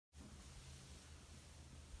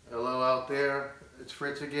there, it's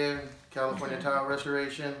Fritz again, California Tile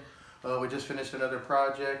Restoration. We just finished another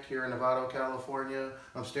project here in Novato, California.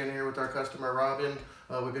 I'm standing here with our customer, Robin.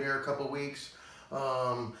 We've been here a couple weeks.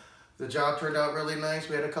 The job turned out really nice.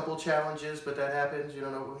 We had a couple challenges, but that happens. You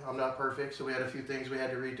know, I'm not perfect, so we had a few things we had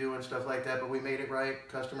to redo and stuff like that, but we made it right.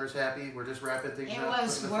 Customer's happy. We're just wrapping things up, putting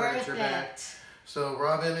the furniture back. So,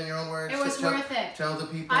 Robin, in your own words, it was worth it. Tell the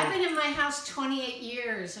people. I've been in my house 28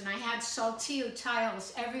 years, and I had Saltillo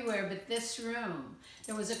tiles everywhere but this room.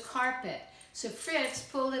 There was a carpet. So Fritz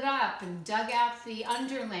pulled it up and dug out the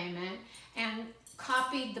underlayment and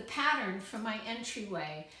copied the pattern from my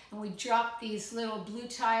entryway. And we dropped these little blue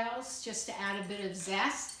tiles just to add a bit of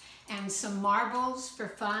zest and some marbles for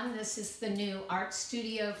fun. This is the new art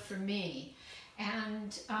studio for me.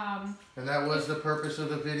 And that was the purpose of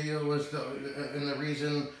the video, and the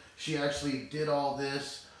reason she actually did all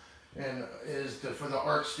this, and for the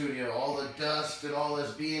art studio. All the dust and all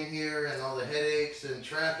this being here, and all the headaches and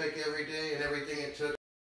traffic every day, and everything it took.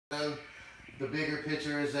 The bigger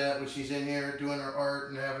picture is that when she's in here doing her art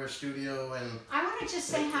and have her studio, and I want to just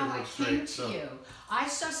say how I came to you. I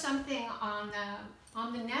saw something on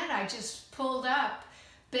the net. I just pulled up.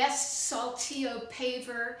 Best Saltillo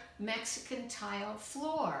paver Mexican tile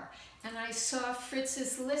floor. And I saw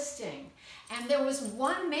Fritz's listing. And there was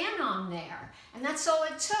one man on there. And that's all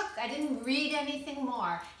it took. I didn't read anything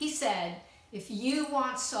more. He said, if you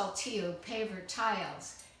want Saltillo paver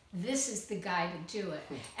tiles, this is the guy to do it.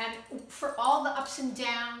 And for all the ups and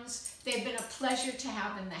downs, they've been a pleasure to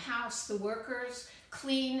have in the house. The workers,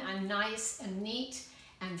 clean and nice and neat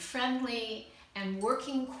and friendly and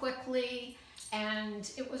working quickly. And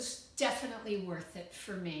it was definitely worth it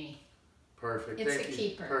for me. Perfect. It's a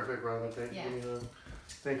keeper. Perfect, Robin. Thank you.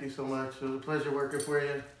 Thank you so much. It was a pleasure working for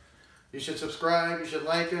you. You should subscribe. You should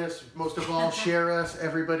like us. Most of all, share us.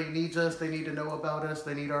 Everybody needs us. They need to know about us.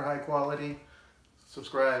 They need our high quality.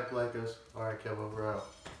 Subscribe, like us. All right, Kevo, we're out.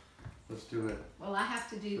 Let's do it. Well, I have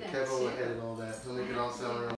to do that Kevo too. ahead and all that. So we can all sound around.